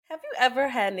ever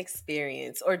had an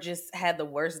experience or just had the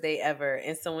worst day ever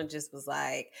and someone just was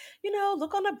like,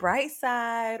 look on the bright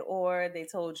side, or they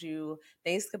told you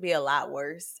things could be a lot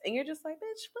worse and you're just like,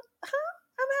 bitch, what, huh?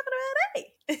 I'm having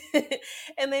a bad day.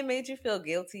 And they made you feel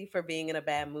guilty for being in a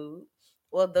bad mood?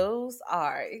 Well, those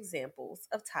are examples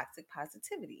of toxic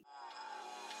positivity.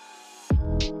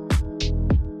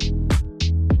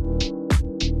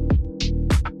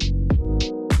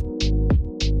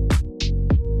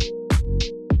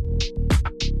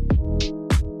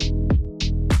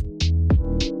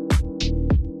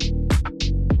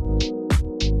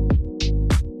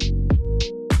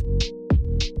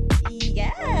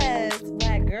 Yes,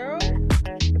 Black girl.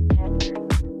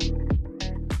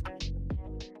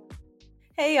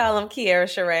 Hey y'all, I'm Kiara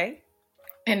Sheree.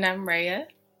 And I'm Raya.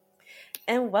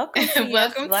 And welcome to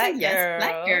Welcome Black to Yes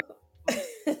Black Girl.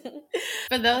 Girl.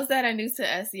 For those that are new to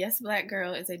us, Yes Black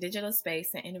Girl is a digital space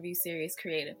and interview series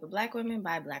created for Black women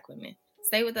by Black women.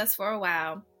 Stay with us for a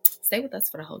while. Stay with us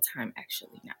for the whole time,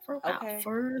 actually. Not for a while, Okay.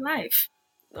 for life.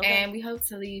 Okay. And we hope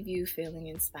to leave you feeling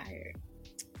inspired.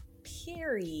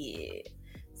 Period.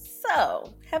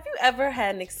 So, have you ever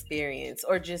had an experience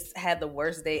or just had the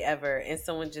worst day ever and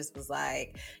someone just was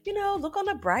like, look on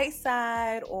the bright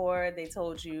side, or they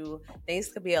told you things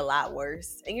could be a lot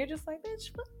worse and you're just like,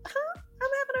 bitch, what, huh? I'm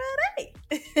having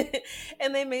a bad day.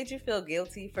 And they made you feel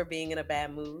guilty for being in a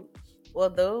bad mood? Well,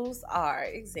 those are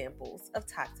examples of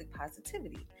toxic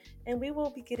positivity. And we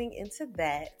will be getting into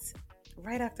that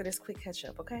right after this quick catch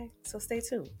up, okay? So stay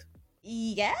tuned.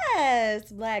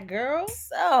 Yes, Black girl.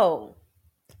 So,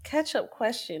 catch up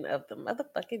question of the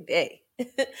motherfucking day.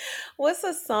 What's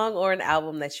a song or an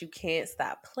album that you can't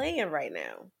stop playing right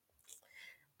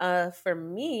now? For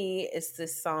me, it's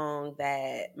this song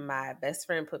that my best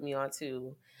friend put me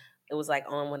onto. It was like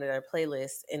on one of their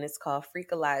playlists, and it's called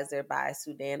Freakalizer by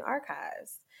Sudan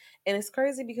Archives. And it's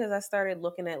crazy because I started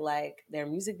looking at like their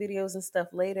music videos and stuff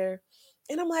later.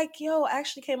 And I'm like, yo, I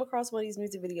actually came across one of these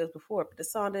music videos before, but the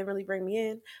song didn't really bring me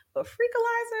in. But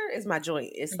Freakalizer is my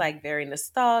joint. It's like very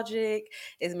nostalgic.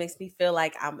 It makes me feel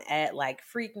like I'm at like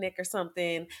Freaknik or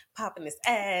something, popping this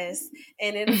ass,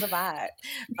 and it is a vibe.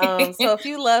 So if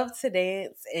you love to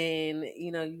dance and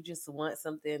you just want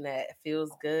something that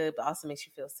feels good but also makes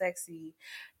you feel sexy,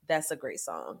 that's a great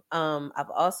song. I've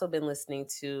also been listening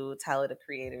to Tyler the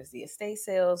Creator's The Estate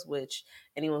Sales, which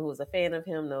anyone who's a fan of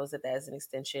him knows that is an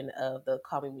extension of the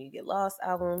Call Me When You Get Lost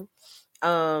album.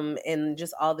 And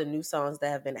just all the new songs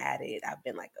that have been added, I've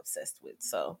been like obsessed with.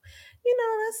 So,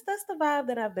 that's the vibe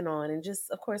that I've been on, and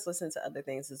just of course listen to other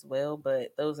things as well.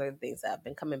 But those are the things that I've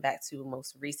been coming back to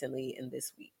most recently in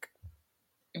this week.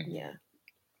 Mm-hmm. Yeah.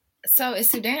 So is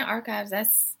Sudan Archives,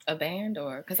 that's a band,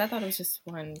 or because I thought it was just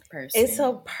one person? It's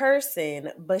a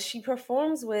person, but she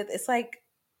performs with, it's like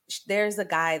there's a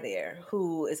guy there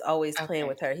who is always playing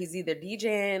with her. He's either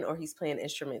DJing or he's playing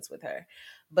instruments with her.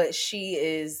 But she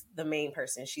is the main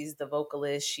person. She's the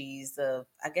vocalist.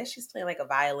 I guess she's playing like a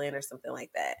violin or something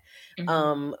like that.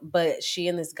 Mm-hmm. But she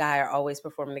and this guy are always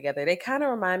performing together. They kind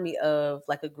of remind me of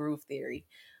like a Groove Theory,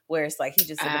 where it's like he's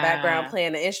just in the background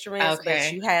playing the instruments,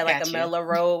 but you had like a mellow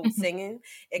robe singing.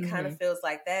 It kind of feels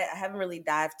like that. I haven't really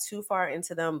dived too far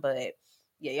into them, but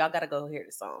yeah, y'all got to go hear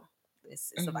the song.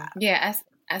 It's a vibe. Yeah,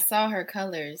 I saw her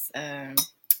Colors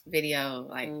video,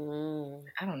 like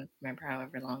I don't remember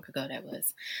however long ago that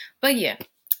was, but yeah,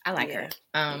 I like her.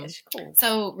 She's cool.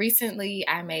 So recently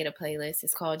I made a playlist.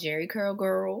 It's called Jerry Curl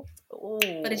Girl for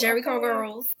the Jerry Curl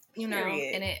Girls, and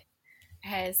it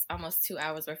has almost 2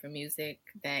 hours worth of music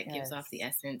that gives off the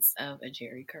essence of a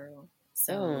Jerry curl.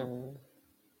 So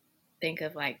think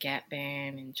of like Gap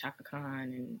Band and Chaka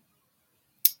Khan and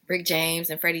Rick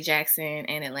James and Freddie Jackson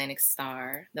and Atlantic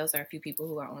Starr. Those are a few people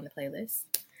who are on the playlist.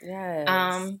 Yes.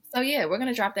 So yeah, we're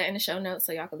gonna drop that in the show notes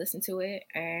so y'all can listen to it.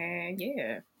 And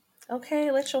yeah.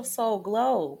 Okay, let your soul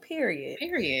glow. Period.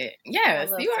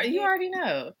 Yes, you already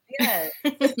know. Yes.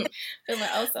 Feeling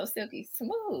oh so silky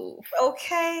smooth.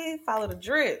 Okay, follow the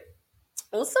drip.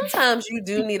 Well, sometimes you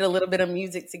do need a little bit of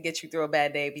music to get you through a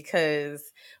bad day,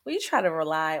 because when you try to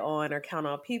rely on or count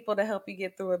on people to help you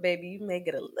get through it, baby, you may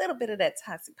get a little bit of that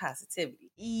toxic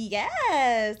positivity.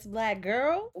 Yes, Black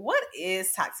girl. What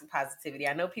is toxic positivity?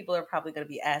 I know people are probably going to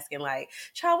be asking like,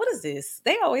 child, what is this?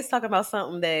 They always talk about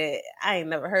something that I ain't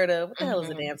never heard of. What the hell is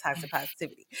a damn toxic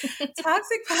positivity?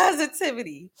 Toxic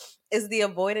positivity is the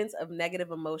avoidance of negative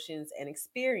emotions and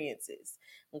experiences.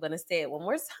 I'm going to say it one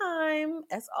more time,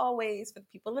 as always, for the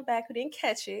people in the back who didn't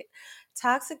catch it.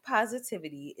 Toxic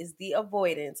positivity is the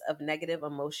avoidance of negative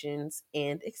emotions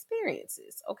and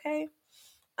experiences, okay?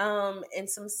 And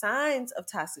some signs of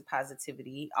toxic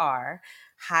positivity are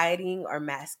hiding or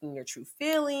masking your true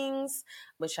feelings,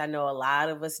 which I know a lot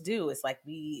of us do. It's like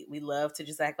we love to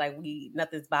just act like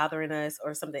nothing's bothering us,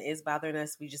 or something is bothering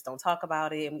us. We just don't talk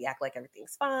about it, and we act like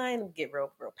everything's fine. We get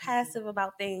real passive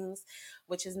about things,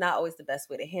 which is not always the best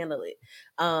way to handle it.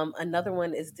 Another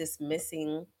one is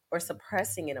dismissing or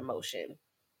suppressing an emotion,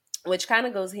 which kind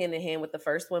of goes hand in hand with the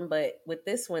first one. But with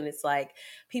this one, it's like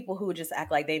people who just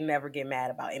act like they never get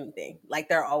mad about anything. Like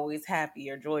they're always happy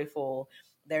or joyful.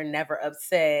 They're never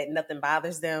upset. Nothing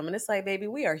bothers them. And it's like, baby,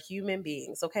 we are human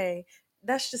beings, okay?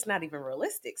 That's just not even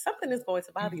realistic. Something is going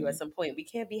to bother you at some point. We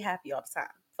can't be happy all the time.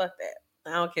 Fuck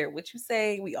that. I don't care what you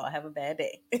say. We all have a bad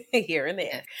day here and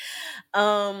there.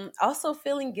 Also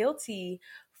feeling guilty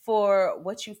for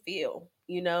what you feel.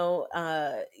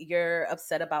 You're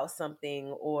upset about something,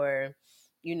 or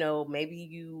maybe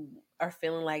you are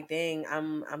feeling like, dang,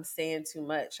 I'm saying too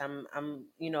much. I'm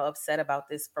upset about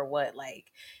this for what? Like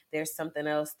there's something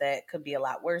else that could be a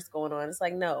lot worse going on. It's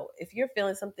like, no, if you're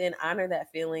feeling something, honor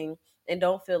that feeling and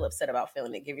don't feel upset about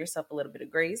feeling it. Give yourself a little bit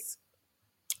of grace.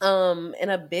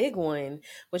 And a big one,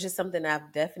 which is something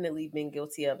I've definitely been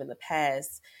guilty of in the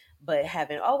past, but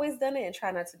haven't always done it and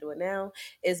try not to do it now,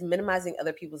 is minimizing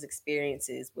other people's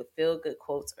experiences with feel-good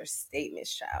quotes or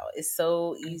statements, child. It's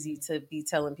so easy to be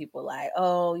telling people like,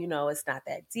 oh, it's not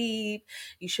that deep.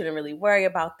 You shouldn't really worry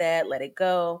about that. Let it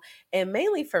go. And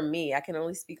mainly for me, I can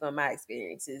only speak on my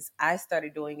experiences. I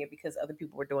started doing it because other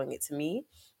people were doing it to me.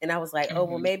 And I was like, oh,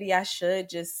 well, maybe I should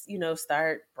just,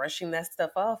 start brushing that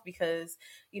stuff off, because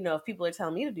if people are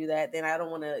telling me to do that, then I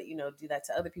don't want to, do that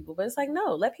to other people. But it's like,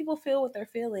 no, let people feel what they're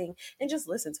feeling and just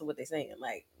listen to what they're saying.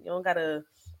 Like, you don't got to,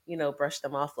 brush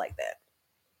them off like that.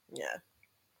 Yeah.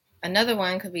 Another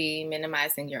one could be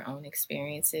minimizing your own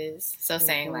experiences. So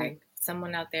saying like,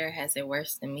 someone out there has it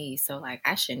worse than me, so like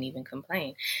I shouldn't even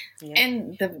complain. Yeah.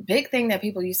 And the big thing that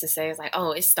people used to say is like,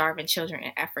 oh, it's starving children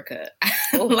in Africa.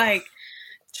 Like,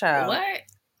 child, what?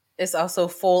 It's also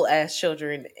full ass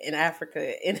children in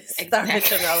Africa and starving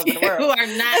children all over the world who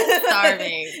are not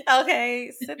starving.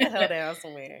 Okay, sit the hell down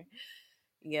somewhere.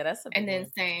 Yeah, that's a big and then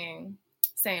one.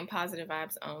 saying positive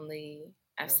vibes only.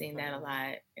 I've seen that a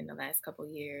lot in the last couple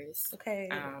years. Okay.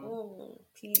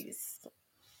 Peace.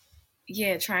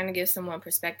 Yeah, trying to give someone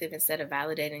perspective instead of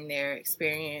validating their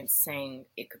experience, saying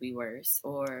it could be worse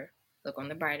or look on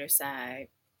the brighter side.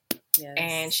 Yes.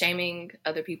 And shaming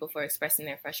other people for expressing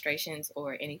their frustrations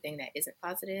or anything that isn't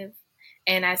positive.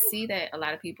 And I see that a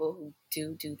lot of people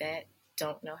who do that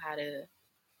don't know how to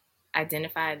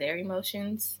identify their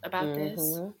emotions about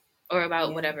this or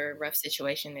about whatever rough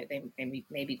situation that they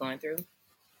may be going through.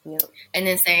 Yep. And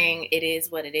then saying it is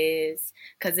what it is,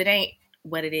 because it ain't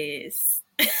what it is.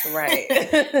 Right.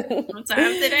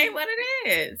 Sometimes it ain't what it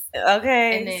is.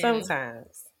 Okay, and then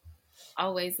sometimes.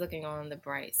 Always looking on the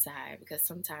bright side, because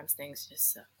sometimes things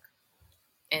just suck.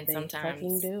 And they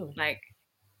sometimes do. Like,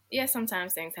 yeah,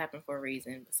 sometimes things happen for a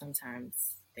reason, but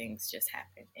sometimes things just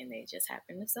happen and they just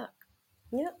happen to suck.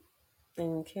 Yep.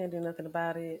 And you can't do nothing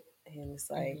about it. And it's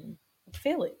like,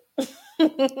 feel it.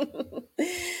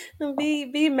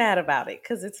 Be mad about it,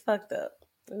 because it's fucked up.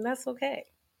 And that's okay.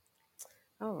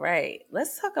 All right,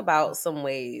 let's talk about some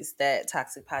ways that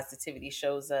toxic positivity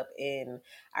shows up in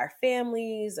our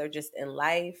families or just in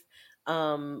life.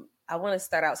 I want to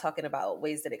start out talking about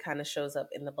ways that it kind of shows up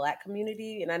in the Black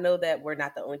community. And I know that we're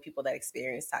not the only people that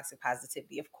experience toxic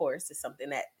positivity. Of course, it's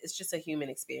something that it's just a human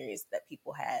experience that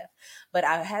people have. But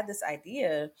I had this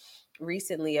idea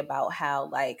recently about how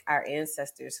like our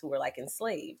ancestors who were like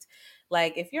enslaved,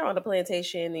 like if you're on a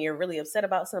plantation and you're really upset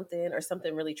about something or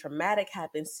something really traumatic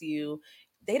happens to you,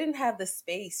 they didn't have the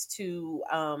space to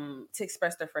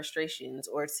express their frustrations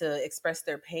or to express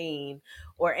their pain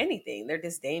or anything, their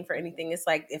disdain for anything. It's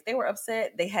like if they were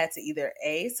upset, they had to either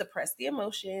A, suppress the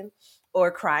emotion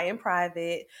or cry in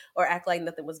private or act like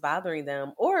nothing was bothering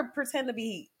them or pretend to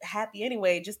be happy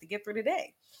anyway just to get through the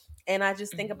day. And I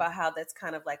just think about how that's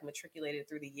kind of like matriculated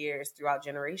through the years, throughout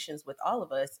generations with all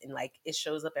of us. And like it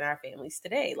shows up in our families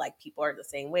today. Like people are the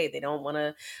same way. They don't want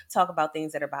to talk about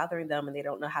things that are bothering them and they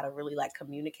don't know how to really like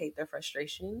communicate their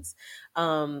frustrations.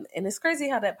 And it's crazy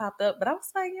how that popped up. But I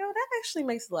was like, yo, that actually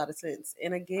makes a lot of sense.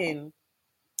 And again,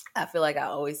 I feel like I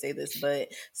always say this, but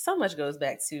so much goes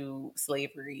back to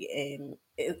slavery and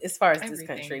as far as this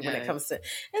country when it comes to,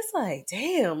 it's like,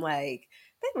 damn, like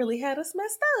they really had us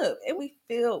messed up. And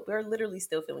we're literally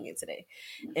still feeling it today.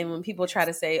 And when people try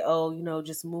to say, oh,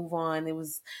 just move on, it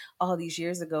was all these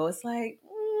years ago. It's like,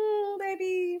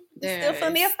 baby, still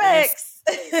feeling the effects.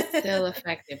 Still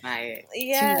affected by it.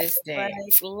 Yeah. To this day. Like,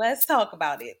 let's talk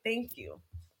about it. Thank you.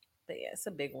 But yeah, it's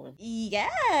a big one.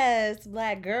 Yes,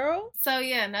 Black girl. So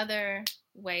yeah, another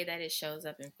way that it shows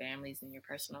up in families in your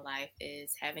personal life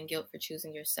is having guilt for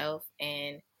choosing yourself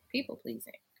and people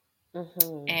pleasing.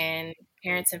 Mm-hmm. And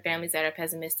parents and families that are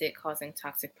pessimistic causing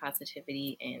toxic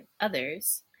positivity in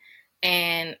others.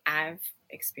 And I've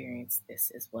experienced this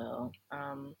as well.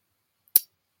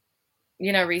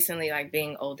 Recently, like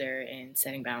being older and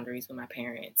setting boundaries with my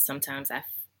parents, sometimes I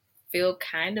feel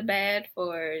kind of bad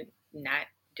for not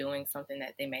doing something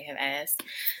that they may have asked.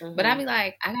 Mm-hmm. But I'd be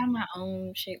like, I got my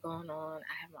own shit going on.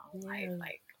 I have my own life.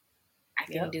 Like, I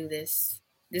can do this.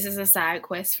 This is a side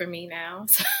quest for me now.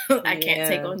 So I can't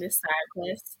take on this side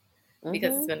quest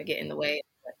because it's going to get in the way of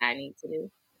what I need to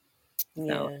do.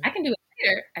 So I can do it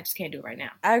later. I just can't do it right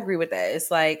now. I agree with that.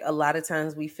 It's like a lot of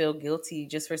times we feel guilty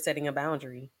just for setting a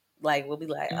boundary. Like we'll be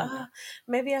like,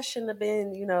 maybe I shouldn't have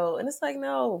been, and it's like,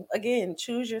 no, again,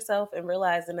 choose yourself and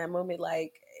realize in that moment,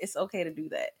 like it's okay to do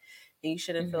that. And you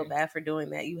shouldn't feel bad for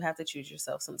doing that. You have to choose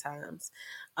yourself sometimes.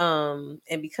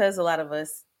 And because a lot of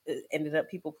us ended up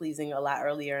people pleasing a lot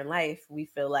earlier in life, we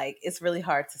feel like it's really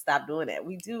hard to stop doing it.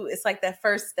 We do. It's like that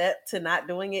first step to not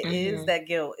doing it is that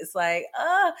guilt. It's like,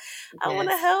 I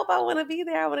want to help. I want to be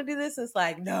there. I want to do this. It's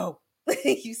like, no.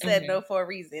 You said no for a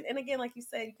reason. And again, like you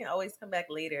said, you can always come back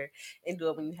later and do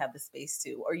it when you have the space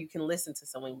to, or you can listen to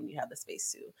someone when you have the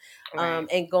space to. Right.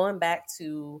 And going back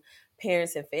to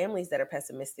parents and families that are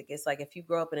pessimistic, it's like if you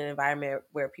grow up in an environment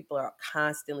where people are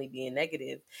constantly being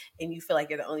negative and you feel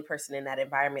like you're the only person in that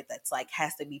environment that's like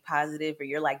has to be positive, or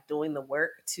you're like doing the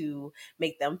work to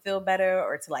make them feel better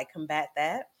or to like combat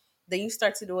that, then you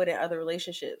start to do it in other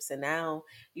relationships. And now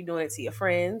you're doing it to your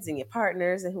friends and your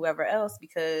partners and whoever else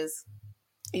because,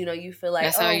 you feel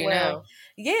like, know.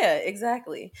 Yeah,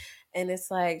 exactly. And it's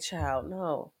like, child,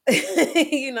 no,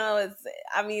 it's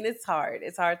hard.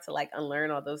 It's hard to like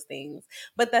unlearn all those things,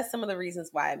 but that's some of the reasons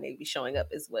why it may be showing up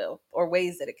as well, or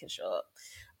ways that it can show up.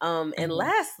 And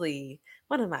lastly,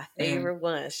 one of my favorite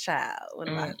ones, child, one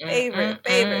of my favorite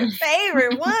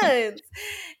ones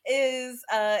is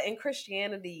in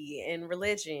Christianity and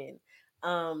religion.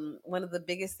 One of the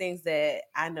biggest things that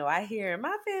I know I hear in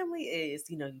my family is,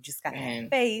 you just gotta have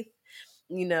faith,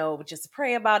 just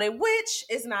pray about it, which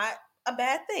is not a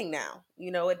bad thing now.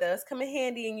 It does come in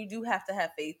handy and you do have to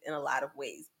have faith in a lot of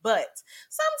ways. But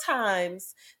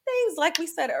sometimes things, like we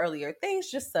said earlier,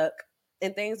 things just suck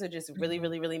and things are just really,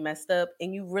 really, really messed up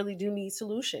and you really do need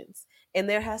solutions. And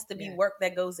there has to be work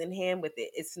that goes in hand with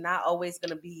it. It's not always going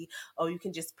to be, you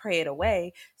can just pray it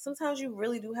away. Sometimes you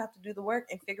really do have to do the work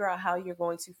and figure out how you're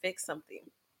going to fix something.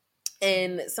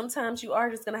 And sometimes you are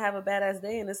just going to have a badass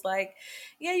day. And it's like,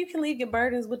 yeah, you can leave your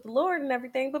burdens with the Lord and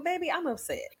everything. But baby, I'm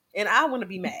upset. And I want to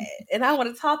be mad. And I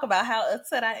want to talk about how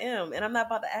upset I am. And I'm not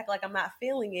about to act like I'm not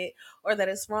feeling it or that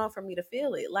it's wrong for me to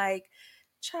feel it. Like,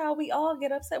 child, we all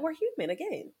get upset. We're human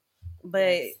again.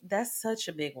 But that's such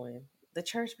a big one. The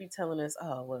church be telling us,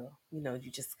 oh, well, you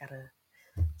just got to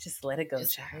just let it go,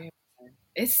 child.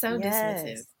 It's so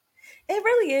dismissive. It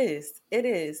really is. It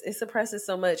is. It suppresses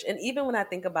so much. And even when I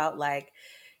think about like,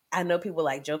 I know people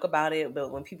like joke about it,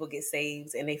 but when people get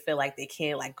saved and they feel like they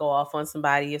can't like go off on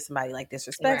somebody if somebody like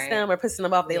disrespects them or pisses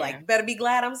them off, they like, better be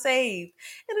glad I'm saved.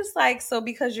 And it's like, so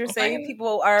because you're saved,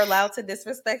 people are allowed to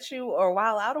disrespect you or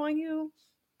wild out on you?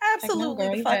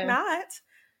 Absolutely the fuck not.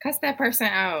 Cuss that person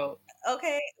out.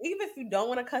 Okay. Even if you don't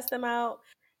want to cuss them out,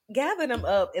 gather them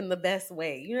up in the best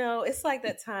way. It's like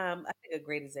that time. I think a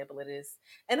great example of this.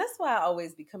 And that's why I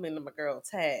always be coming to my girl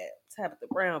Tabitha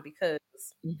Brown, because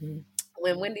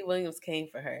when Wendy Williams came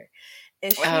for her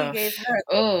and she gave her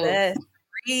the best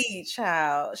read,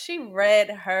 child. She read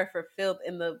her for filth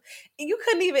you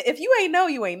couldn't even, if you ain't know,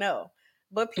 you ain't know.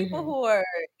 But people who are,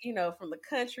 from the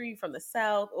country, from the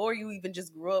South, or you even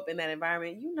just grew up in that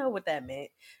environment, you know what that meant.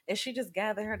 And she just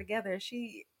gathered her together.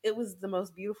 It was the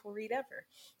most beautiful read ever.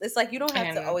 It's like, you don't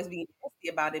have to always be nasty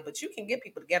about it, but you can get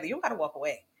people together. You don't got to walk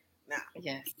away. Nah.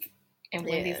 Yes. And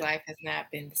Wendy's life has not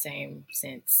been the same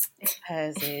since. It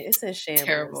hasn't. It's in shambles.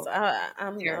 Terrible.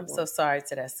 I'm so sorry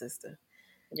to that sister.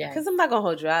 Yeah. Because I'm not going to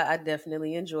hold you. I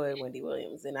definitely enjoy Wendy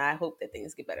Williams, and I hope that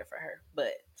things get better for her.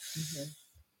 But...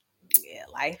 yeah,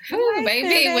 life,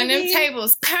 baby, when them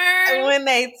tables turn. When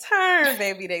they turn,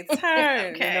 baby, they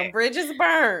turn. Okay. And the bridges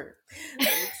burn. Let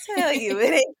me tell you,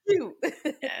 it ain't cute.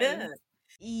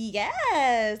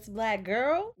 Yes, Black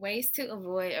girl. Ways to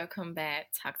avoid or combat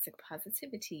toxic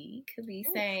positivity could be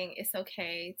saying it's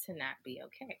okay to not be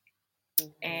okay.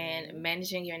 And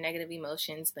managing your negative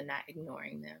emotions but not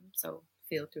ignoring them. So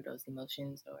feel through those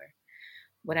emotions or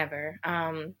whatever.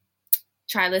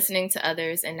 try listening to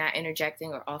others and not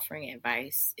interjecting or offering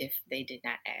advice if they did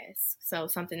not ask. So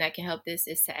something that can help this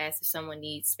is to ask if someone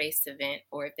needs space to vent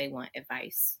or if they want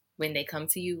advice when they come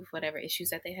to you with whatever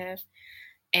issues that they have,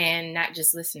 and not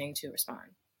just listening to respond.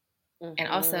 Mm-hmm. And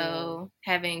also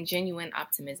having genuine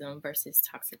optimism versus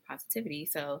toxic positivity.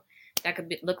 So that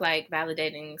could look like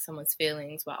validating someone's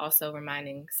feelings while also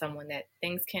reminding someone that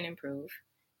things can improve.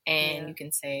 And you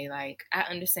can say, like, I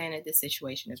understand that this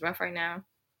situation is rough right now,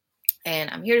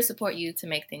 and I'm here to support you to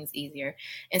make things easier,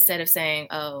 instead of saying,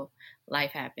 oh,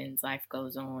 life happens, life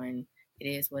goes on, it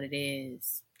is what it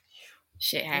is,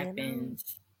 shit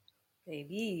happens.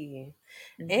 Baby.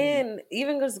 Mm-hmm. And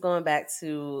even just going back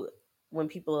to when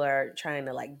people are trying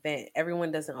to like vent,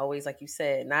 everyone doesn't always, like you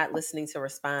said, not listening to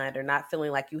respond or not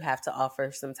feeling like you have to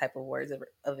offer some type of words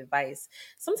of advice.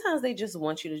 Sometimes they just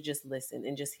want you to just listen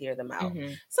and just hear them out.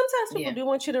 Mm-hmm. Sometimes people do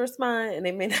want you to respond and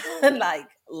they may not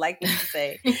like what you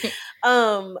say.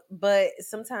 But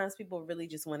sometimes people really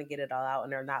just want to get it all out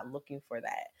and they're not looking for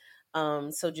that.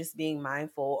 So just being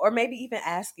mindful, or maybe even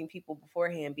asking people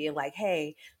beforehand, being like,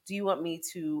 hey, do you want me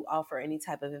to offer any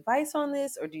type of advice on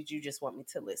this, or did you just want me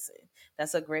to listen?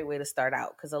 That's a great way to start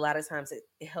out, because a lot of times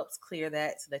it helps clear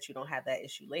that so that you don't have that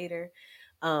issue later,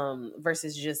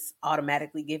 versus just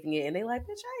automatically giving it. And they like,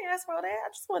 bitch, I ain't asked for all that. I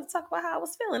just wanted to talk about how I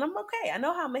was feeling. I'm okay. I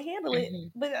know how I'm going to handle it,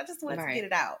 but I just wanted to get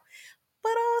it out.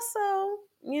 But also,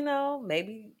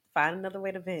 maybe find another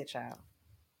way to vent, child.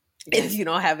 If you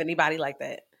don't have anybody like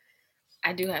that.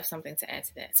 I do have something to add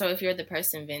to that. So if you're the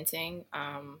person venting,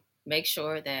 make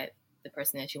sure that the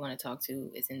person that you want to talk to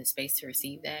is in the space to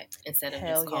receive that, instead of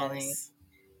just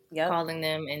calling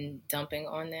them and dumping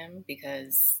on them,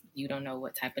 because you don't know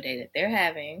what type of day that they're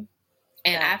having.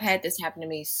 And I've had this happen to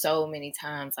me so many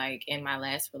times, like in my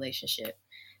last relationship.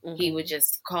 Mm-hmm. He would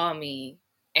just call me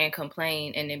and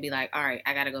complain and then be like, all right,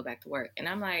 I got to go back to work. And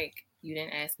I'm like, you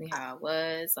didn't ask me how I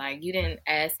was. Like, you didn't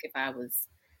ask if I was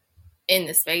in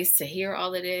the space to hear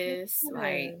all of this.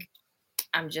 Like,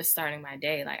 I'm just starting my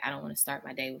day. Like, I don't want to start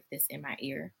my day with this in my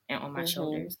ear and on my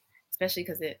shoulders, especially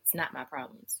because it's not my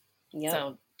problems. Yep.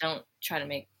 So don't try to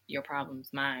make your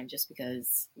problems mine just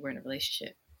because we're in a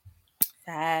relationship.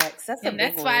 Facts.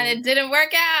 That's why it didn't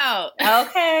work out.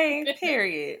 Okay,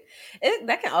 period.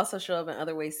 That can also show up in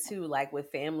other ways too, like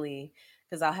with family.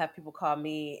 Because I'll have people call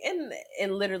me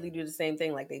and literally do the same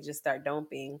thing. Like, they just start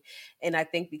dumping. And I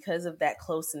think because of that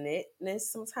close-knitness,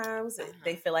 sometimes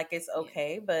they feel like it's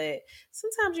okay. But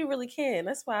sometimes you really can.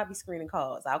 That's why I'll be screening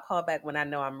calls. I'll call back when I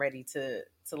know I'm ready to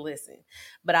listen.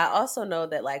 But I also know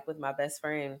that, like, with my best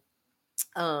friend,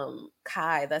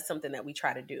 Kai, that's something that we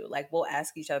try to do. Like, we'll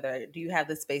ask each other, do you have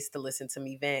the space to listen to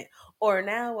me vent? Or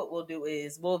now what we'll do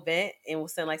is we'll vent and we'll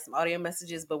send like some audio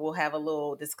messages, but we'll have a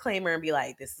little disclaimer and be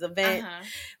like, this is a vent.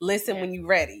 Listen when you're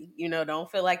ready.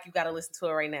 Don't feel like you got to listen to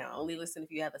it right now. Only listen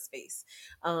if you have the space.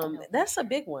 That's a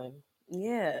big one.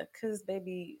 Yeah. Cause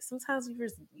baby, sometimes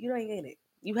you ain't in it.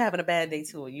 You having a bad day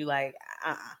too. And you like,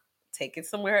 take it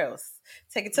somewhere else.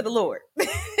 Take it to the Lord.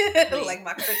 Like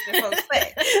my Christian folks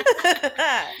say.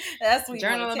 That's what you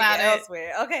journal want to about take it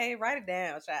elsewhere. Okay, write it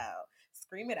down, child.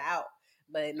 Scream it out.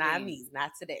 But not me.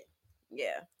 Not today.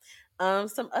 Yeah.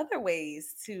 Some other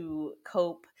ways to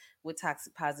cope with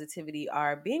toxic positivity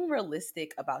are being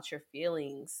realistic about your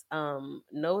feelings.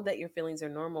 Know that your feelings are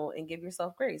normal and give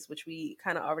yourself grace, which we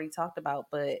kind of already talked about.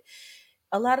 But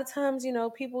a lot of times,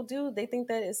 people they think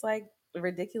that it's like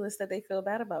ridiculous that they feel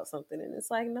bad about something, and it's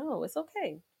like, no, it's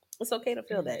okay. It's okay to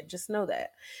feel that. Just know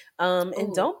that.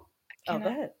 And don't. Go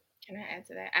ahead. Can I add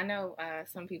to that? I know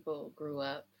some people grew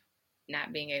up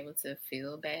not being able to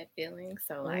feel bad feelings,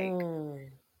 so like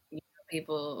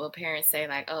parents say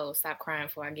like, "Oh, stop crying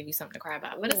before I give you something to cry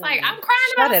about," but it's like, I'm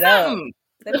crying about something.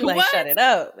 They be like, shut it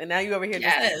up. And now you over here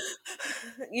just,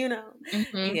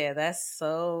 Yeah, that's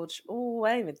so true.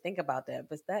 I didn't even think about that,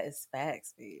 but that is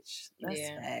facts, bitch. That's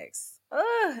facts.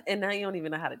 And now you don't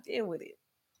even know how to deal with it.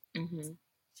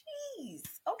 Jeez.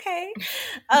 Okay.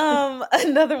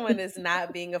 Another one is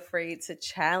not being afraid to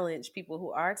challenge people who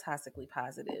are toxically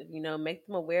positive. Make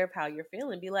them aware of how you're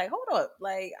feeling. Be like, hold up.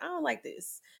 Like, I don't like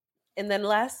this. And then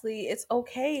lastly, it's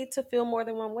okay to feel more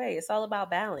than one way. It's all about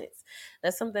balance.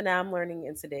 That's something that I'm learning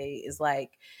in today is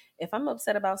like, if I'm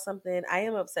upset about something, I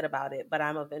am upset about it, but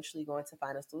I'm eventually going to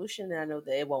find a solution, and I know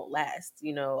that it won't last.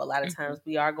 A lot of times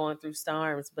we are going through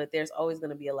storms, but there's always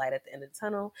going to be a light at the end of the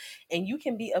tunnel, and you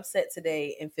can be upset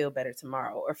today and feel better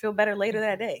tomorrow or feel better later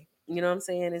that day. You know what I'm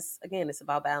saying? It's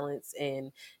about balance,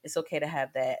 and it's okay to have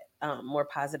that more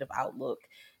positive outlook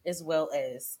as well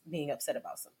as being upset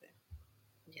about something.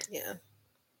 Yes. Yeah.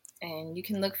 And you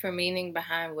can look for meaning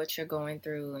behind what you're going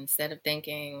through instead of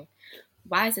thinking,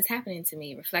 why is this happening to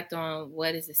me? Reflect on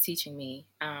what is this teaching me?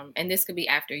 And this could be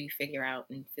after you figure out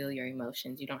and feel your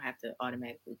emotions. You don't have to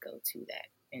automatically go to that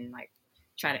and like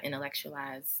try to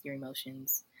intellectualize your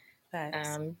emotions.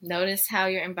 Notice how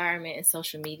your environment and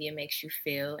social media makes you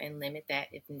feel and limit that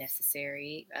if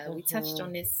necessary. We touched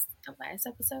on this the last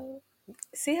episode.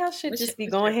 See how shit just be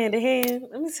going hand in hand?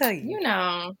 Let me tell you. You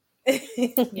know.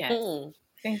 Yes.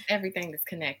 Everything is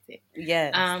connected.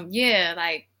 Yes. Yeah,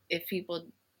 like if people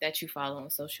that you follow on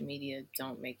social media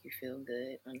don't make you feel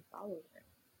good, unfollow them.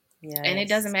 Yes. And it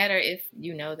doesn't matter if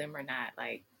you know them or not.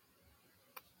 Like,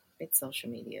 it's social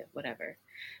media, whatever.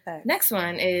 Thanks. Next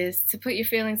one is to put your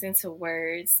feelings into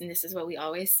words. And this is what we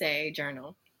always say,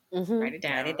 journal. Mm-hmm. Write it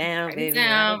down. Write it down, write baby. It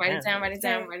down, write it down, write it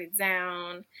down, write it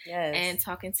down. Yes. And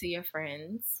talking to your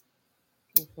friends.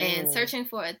 Mm-hmm. And searching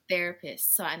for a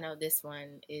therapist. So I know this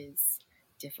one is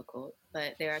difficult,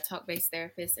 but there are talk-based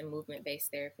therapists and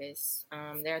movement-based therapists.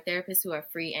 There are therapists who are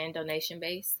free and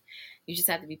donation-based. You just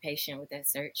have to be patient with that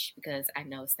search because I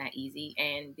know it's not easy,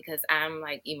 and because I'm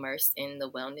like immersed in the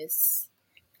wellness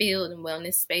field and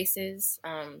wellness spaces,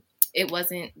 it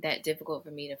wasn't that difficult for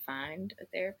me to find a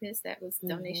therapist that was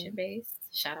donation-based.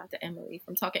 Shout out to Emily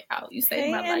from Talking Out. You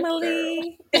saved my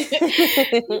Emily. Life, girl.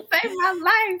 You saved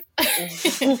my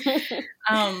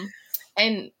life.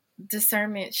 And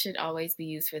discernment should always be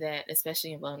used for that,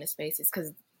 especially in wellness spaces,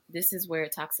 because this is where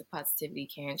toxic positivity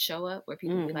can show up, where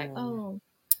people be like, oh,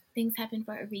 things happen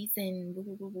for a reason. Woo,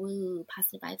 woo, woo, woo.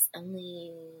 Positive vibes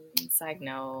only. It's like,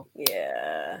 no.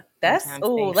 Yeah.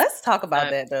 Let's talk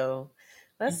about that, though.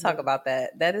 Let's talk about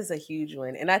that. That is a huge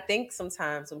one. And I think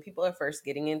sometimes when people are first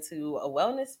getting into a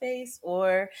wellness space,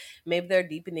 or maybe they're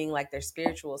deepening like their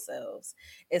spiritual selves,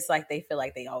 it's like they feel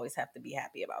like they always have to be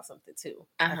happy about something too.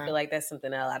 I feel like that's something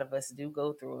that a lot of us do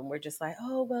go through. And we're just like,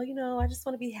 oh, well, I just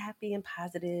want to be happy and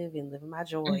positive and live in my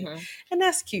joy. And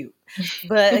that's cute.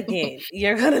 But again,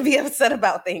 you're going to be upset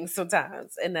about things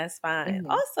sometimes. And that's fine.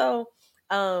 Also,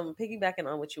 piggybacking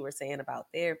on what you were saying about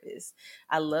therapists,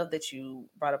 I love that you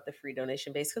brought up the free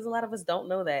donation base, because a lot of us don't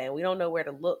know that, and we don't know where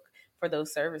to look for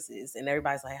those services, and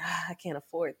everybody's like, I can't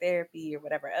afford therapy or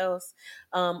whatever else.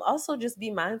 Also, just be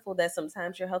mindful that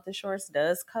sometimes your health insurance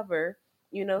does cover,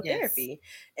 therapy.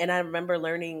 And I remember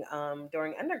learning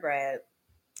during undergrad,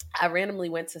 I randomly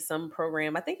went to some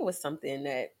program. I think it was something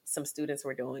that some students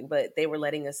were doing, but they were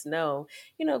letting us know,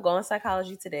 go on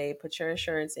Psychology Today, put your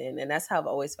insurance in. And that's how I've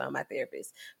always found my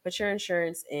therapist. Put your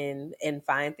insurance in and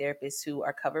find therapists who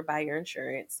are covered by your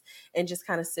insurance and just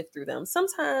kind of sift through them.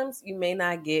 Sometimes you may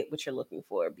not get what you're looking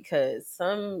for, because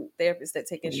some therapists that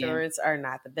take insurance are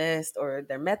not the best, or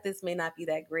their methods may not be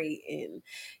that great. And,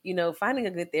 finding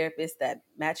a good therapist that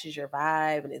matches your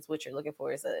vibe and it's what you're looking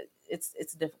for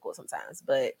it's difficult sometimes,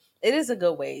 but it is a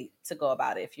good way to go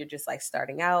about it. If you're just like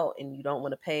starting out and you don't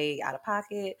want to pay out of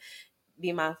pocket,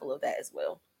 be mindful of that as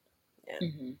well.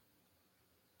 Yeah.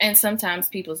 And sometimes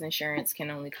people's insurance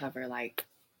can only cover like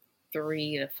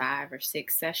 3 to 5 or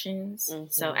 6 sessions.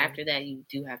 So after that, you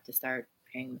do have to start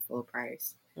paying the full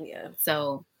price. Yeah.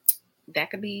 So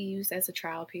that could be used as a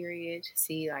trial period.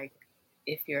 See, like,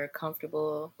 if you're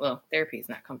comfortable. Well, therapy is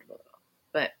not comfortable at all,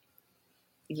 but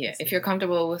yeah, if you're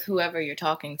comfortable with whoever you're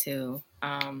talking to,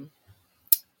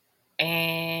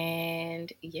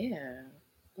 and yeah,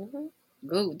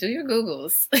 Google, do your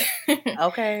Googles.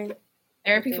 Okay.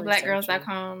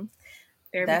 Therapyforblackgirls.com.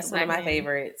 That's one of my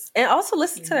favorites. And also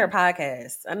listen to their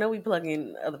podcast. I know we plug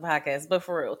in other podcasts, but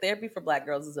for real, Therapy for Black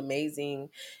Girls is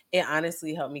amazing. It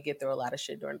honestly helped me get through a lot of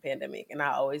shit during the pandemic, and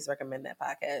I always recommend that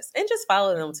podcast. And just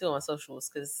follow them too on socials,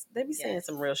 because they be saying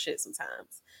some real shit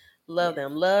sometimes. Love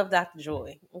them. Love Dr.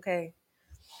 Joy. Okay.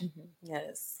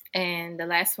 Yes. And the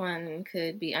last one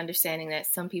could be understanding that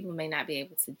some people may not be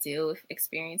able to deal with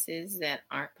experiences that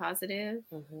aren't positive,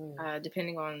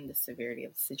 depending on the severity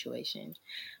of the situation,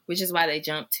 which is why they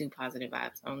jump to positive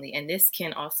vibes only. And this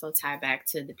can also tie back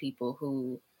to the people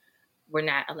who were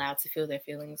not allowed to feel their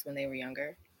feelings when they were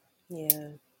younger. Yeah.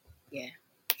 Yeah.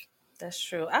 That's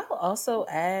true. I will also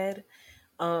add,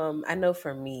 I know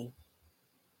for me,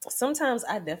 sometimes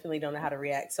I definitely don't know how to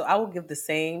react. So I will give the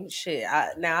same shit. I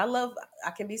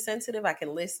can be sensitive. I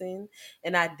can listen.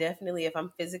 And I definitely, if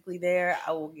I'm physically there,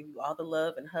 I will give you all the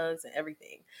love and hugs and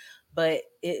everything. But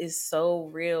it is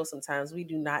so real. Sometimes we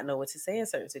do not know what to say in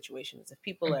certain situations. If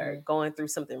people are going through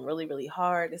something really, really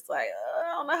hard, it's like,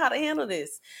 I don't know how to handle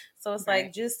this. So it's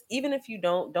like, just, even if you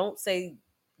don't say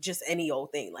just any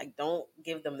old thing, like, don't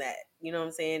give them that. You know what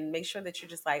I'm saying? Make sure that you're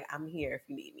just like, I'm here if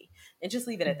you need me. And just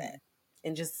leave it at that.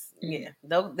 And just,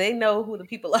 they know who the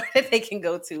people are that they can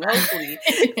go to, hopefully,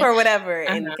 for whatever,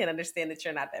 and can understand that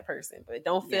you're not that person. But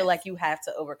don't feel like you have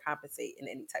to overcompensate in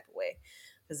any type of way.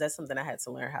 because that's something I had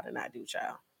to learn how to not do,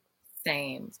 child.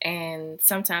 Same. And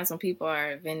sometimes when people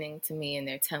are venting to me and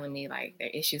they're telling me like their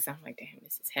issues, I'm like, damn,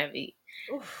 this is heavy.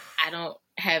 Oof. I don't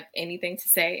have anything to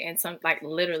say, and some like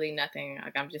literally nothing.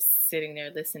 Like I'm just sitting there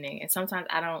listening. And sometimes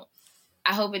I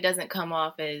hope it doesn't come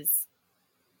off as,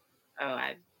 oh,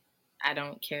 I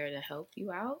don't care to help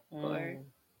you out or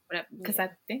whatever. Because I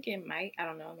think it might. I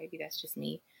don't know. Maybe that's just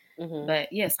me. Mm-hmm.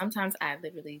 But yeah, sometimes I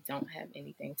literally don't have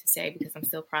anything to say because I'm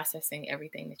still processing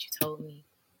everything that you told me.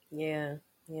 Yeah.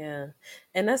 Yeah.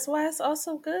 And that's why it's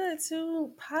also good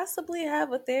to possibly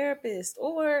have a therapist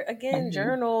or, again,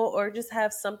 journal or just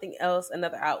have something else,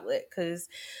 another outlet, because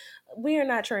we are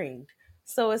not trained.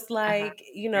 So it's like,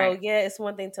 right. Yeah, it's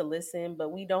one thing to listen,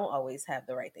 but we don't always have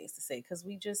the right things to say because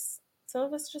some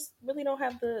of us just really don't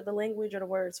have the language or the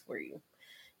words for you.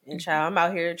 And child, I'm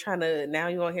out here now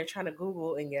you on here trying to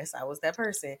Google, and yes, I was that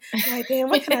person. I'm like, damn,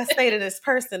 what can I say to this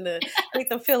person to make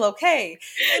them feel okay?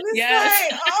 And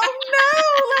it's like, oh no,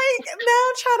 like now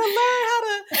I'm trying to learn how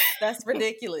to, that's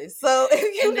ridiculous. So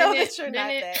if you know that you're not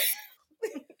that.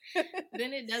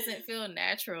 Then it doesn't feel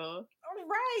natural.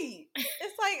 Right.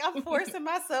 It's like I'm forcing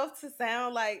myself to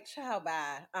sound like, child,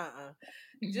 bye.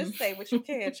 Just say what you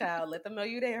can, child. Let them know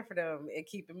you're there for them and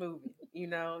keep it moving. You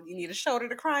need a shoulder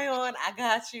to cry on. I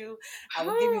got you. I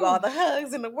will give you all the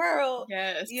hugs in the world.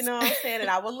 Yes. You know what I'm saying? And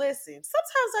I will listen.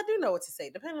 Sometimes I do know what to say,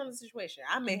 depending on the situation.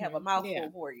 I may have a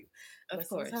mouthful for you. But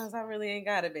sometimes I really ain't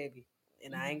got it, baby.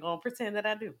 And I ain't going to pretend that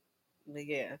I do. But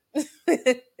yeah.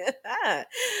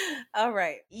 All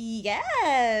right.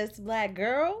 Yes, Black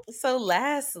girl. So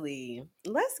lastly,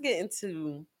 let's get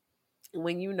into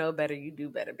when you know better, you do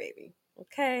better, baby.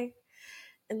 Okay.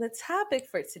 And the topic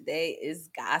for today is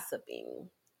gossiping.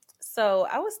 So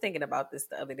I was thinking about this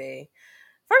the other day.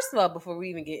 First of all, before we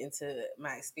even get into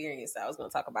my experience I was going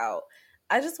to talk about,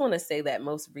 I just want to say that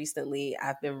most recently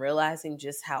I've been realizing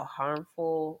just how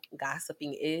harmful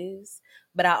gossiping is.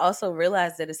 But I also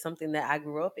realized that it's something that I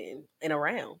grew up in and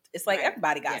around. It's like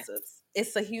everybody gossips. Yes.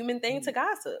 It's a human thing to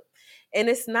gossip. And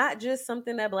it's not just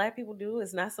something that Black people do.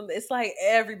 It's not something, it's like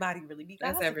everybody really be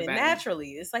gossiping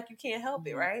naturally. It's like you can't help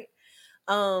it, right?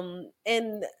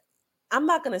 And I'm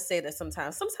not going to say that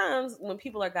sometimes when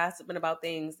people are gossiping about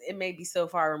things, it may be so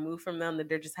far removed from them that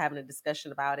they're just having a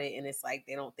discussion about it. And it's like,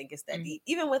 they don't think it's that deep,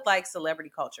 even with like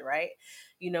celebrity culture, right?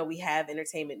 We have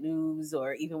entertainment news,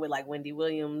 or even with like Wendy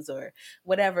Williams or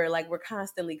whatever, like we're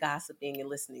constantly gossiping and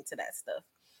listening to that stuff.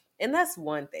 And that's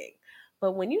one thing.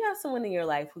 But when you have someone in your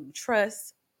life who you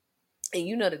trust, and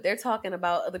you know that they're talking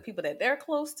about other people that they're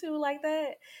close to like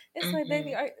that, it's like,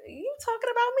 baby, are you talking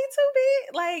about me too, B?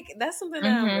 Like, that's something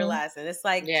that I'm realizing. It's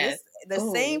like just the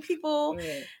same people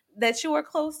that you are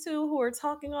close to who are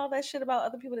talking all that shit about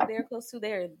other people that they're close to,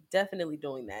 they're definitely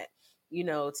doing that,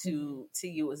 to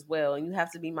you as well. And you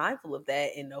have to be mindful of that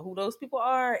and know who those people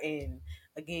are. And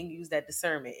again, use that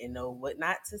discernment and know what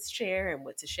not to share and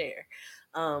what to share.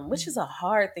 Which is a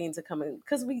hard thing to come in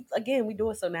because we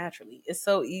do it so naturally. It's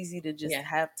so easy to just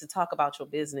have to talk about your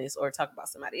business or talk about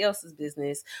somebody else's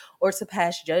business or to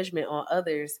pass judgment on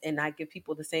others and not give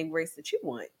people the same grace that you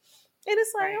want. And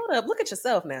it's like, hold up, look at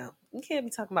yourself now. You can't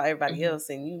be talking about everybody else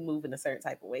and you move in a certain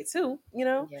type of way too,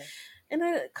 Yeah. And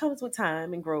that comes with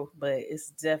time and growth, but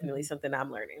it's definitely something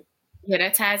I'm learning. Yeah,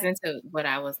 that ties into what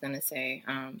I was going to say.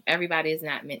 Everybody is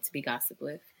not meant to be gossiped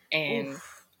with. And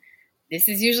this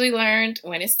is usually learned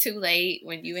when it's too late,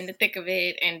 when you're in the thick of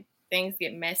it and things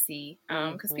get messy.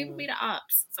 Because people be the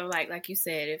ops. So like you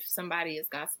said, if somebody is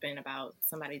gossiping about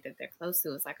somebody that they're close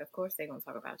to, it's like, of course they're going to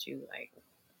talk about you. Like,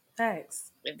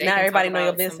 thanks. Not everybody know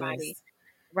your business. Somebody,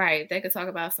 right. They could talk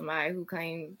about somebody who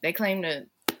claim to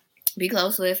be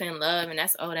close with and love, and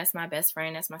that's my best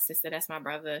friend, that's my sister, that's my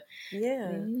brother.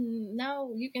 Yeah.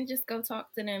 No, you can just go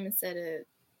talk to them instead of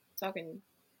talking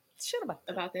shit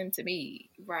about them to me.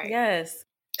 Right. Yes.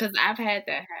 Because I've had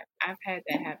that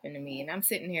happen to me, and I'm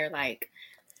sitting here like,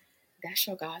 that's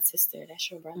your god sister, that's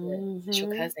your brother, that's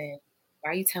your cousin.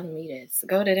 Why are you telling me this?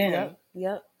 Go to them.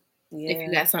 Yep. Yeah. If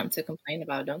you got something to complain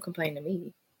about, don't complain to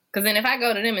me. Because then if I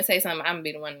go to them and say something, I'm gonna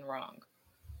be the one wrong.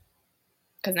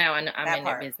 Because now I know I'm in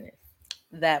their business.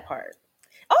 That part.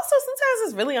 Also, sometimes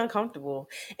it's really uncomfortable.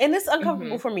 And it's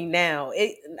uncomfortable for me now.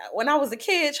 When I was a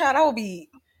kid, child, I would be,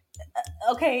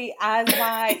 okay, eyes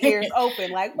wide, ears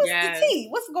open. Like, what's the tea?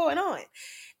 What's going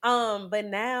on? But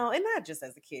now, and not just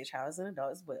as a kid, child, as an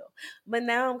adult as well. But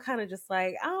now I'm kind of just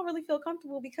like, I don't really feel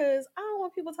comfortable because I don't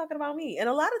want people talking about me. And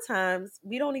a lot of times,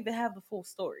 we don't even have the full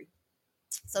story.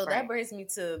 So that brings me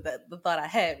to the thought I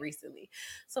had recently.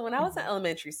 So when I was in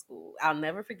elementary school, I'll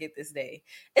never forget this day.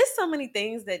 It's so many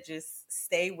things that just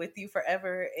stay with you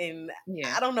forever. And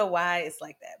I don't know why it's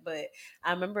like that. But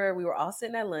I remember we were all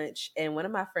sitting at lunch and one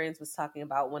of my friends was talking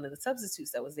about one of the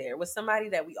substitutes that was there. It was somebody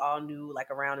that we all knew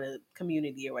like around the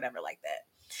community or whatever like that.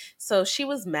 So she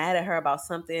was mad at her about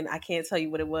something. I can't tell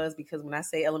you what it was because when I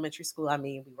say elementary school, I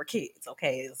mean we were kids.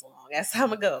 Okay, it's a long ass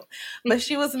time ago. But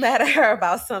she was mad at her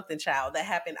about something, child, that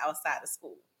happened outside of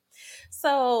school.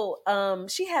 So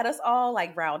she had us all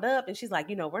like riled up and she's like,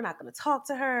 we're not going to talk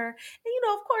to her.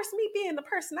 And, of course, me being the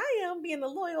person I am, being the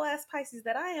loyal ass Pisces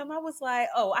that I am, I was like,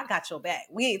 oh, I got your back.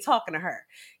 We ain't talking to her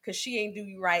because she ain't do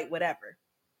you right, whatever.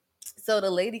 So the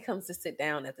lady comes to sit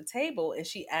down at the table and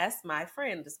she asked my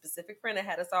friend, the specific friend that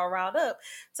had us all riled up,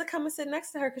 to come and sit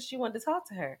next to her because she wanted to talk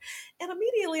to her. And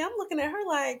immediately I'm looking at her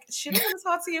like, she don't want to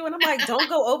talk to you. And I'm like, don't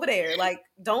go over there. Like,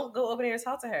 don't go over there and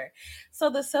talk to her. So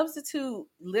the substitute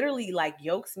literally like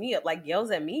yokes me up, like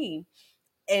yells at me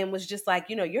and was just like,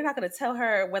 you're not going to tell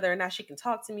her whether or not she can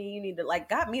talk to me. You need to like,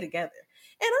 got me together.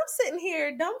 And I'm sitting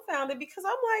here dumbfounded because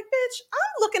I'm like, bitch,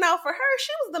 I'm looking out for her.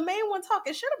 She was the main one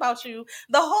talking shit about you.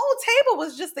 The whole table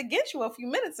was just against you a few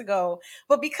minutes ago.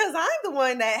 But because I'm the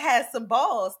one that has some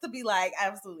balls to be like,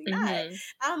 absolutely not.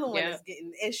 I'm the one that's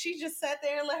getting, and she just sat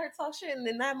there and let her talk shit. And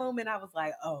in that moment, I was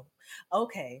like, oh,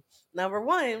 okay. Number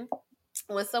one,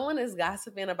 when someone is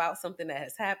gossiping about something that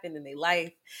has happened in their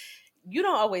life, you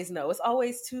don't always know. It's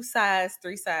always 2 sides,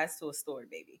 3 sides to a story,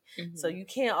 baby. So you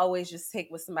can't always just take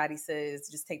what somebody says,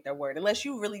 just take their word, unless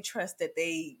you really trust that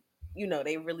they,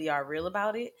 they really are real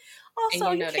about it. Also,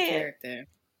 and you know the character.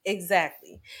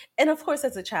 Exactly. And of course,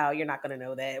 as a child, you're not going to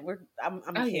know that.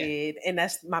 I'm a kid, and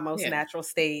that's my most natural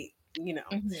state,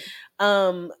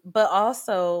 But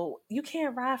also, you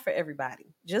can't ride for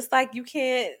everybody. Just like you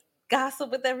can't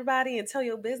gossip with everybody and tell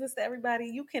your business to everybody.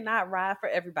 You cannot ride for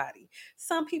everybody.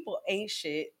 Some people ain't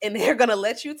shit and they're going to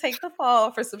let you take the fall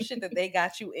for some shit that they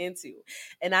got you into.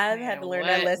 And I've had to learn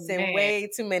that lesson way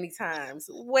too many times.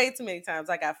 Way too many times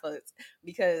I got fucked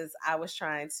because I was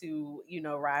trying to,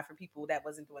 ride for people that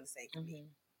wasn't doing the same for me.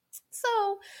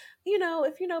 So,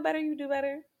 if you know better, you do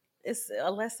better. It's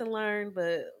a lesson learned,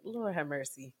 but Lord have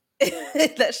mercy.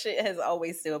 That shit has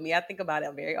always stilled me. I think about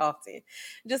it very often.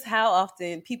 Just how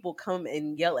often people come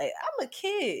and yell at, I'm a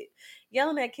kid,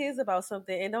 yelling at kids about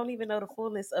something and don't even know the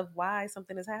fullness of why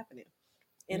something is happening.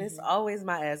 And it's always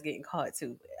my ass getting caught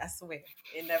too. I swear.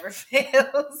 It never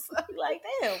fails. I'm like,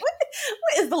 damn,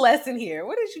 what is the lesson here?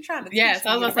 What is you trying to teach me? Yes,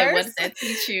 I was going to say, what does that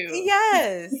teach you?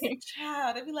 Yes.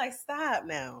 Child, they'd be like, stop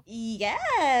now.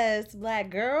 Yes, Black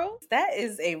girl. That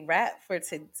is a wrap for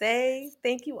today.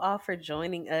 Thank you all for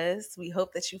joining us. We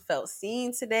hope that you felt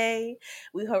seen today.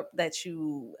 We hope that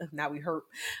you learned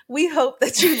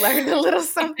a little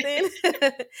something.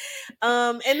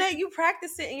 And that you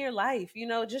practice it in your life.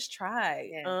 Just try.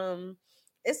 Yeah.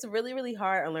 It's really, really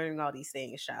hard unlearning all these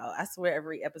things, child. I swear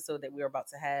every episode that we're about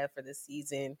to have for this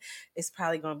season is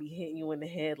probably going to be hitting you in the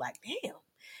head like, damn.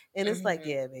 And it's like,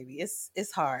 yeah, baby,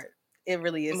 it's hard. It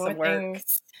really is some work.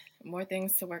 More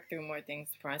things to work through, more things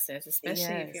to process, especially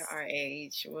if you're our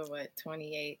age. We're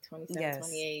 28, 27,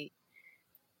 28.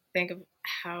 Think of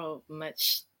how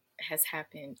much has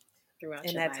happened throughout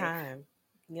your life. In that time.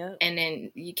 Yep. And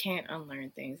then you can't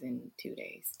unlearn things in 2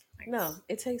 days. No,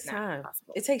 it takes time.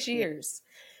 Possible. It takes years.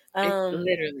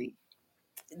 Literally.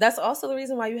 That's also the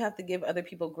reason why you have to give other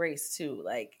people grace too.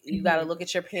 Like you got to look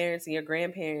at your parents and your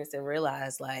grandparents and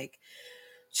realize like,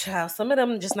 child, some of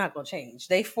them just not going to change.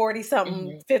 They 40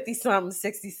 something, 50 something,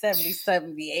 60, 70,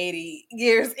 70, 80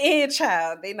 years in,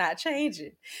 child. They not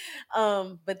changing.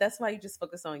 But that's why you just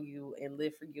focus on you and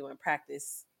live for you and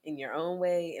practice in your own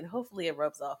way. And hopefully it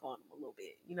rubs off on them a little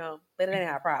bit, but it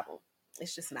ain't our problem.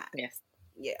 It's just not. Yes.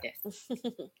 Yeah. Yes.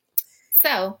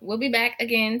 So we'll be back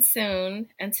again soon.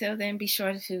 Until then, be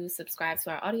sure to subscribe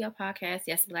to our audio podcast,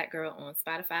 Yes Black Girl, on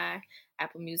Spotify,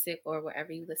 Apple Music, or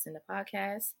wherever you listen to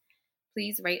podcasts.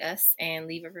 Please rate us and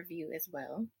leave a review as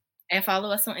well. And follow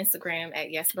us on Instagram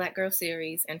at Yes Black Girl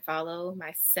Series, and follow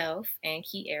myself and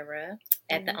Kiera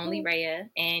at The Only Raya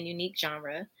and Unique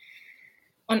Genre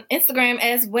on Instagram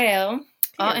as well.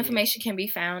 All information can be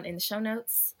found in the show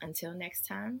notes. Until next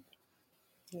time.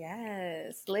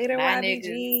 Yes. Later, bye,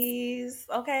 YBGs.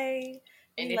 Okay.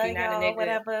 And we if you're not a nigga,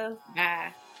 whatever.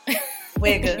 Bye.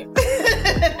 Wigga.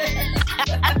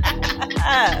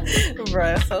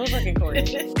 Bruh, so fucking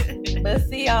corny. But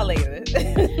see y'all later.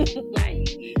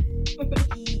 Bye.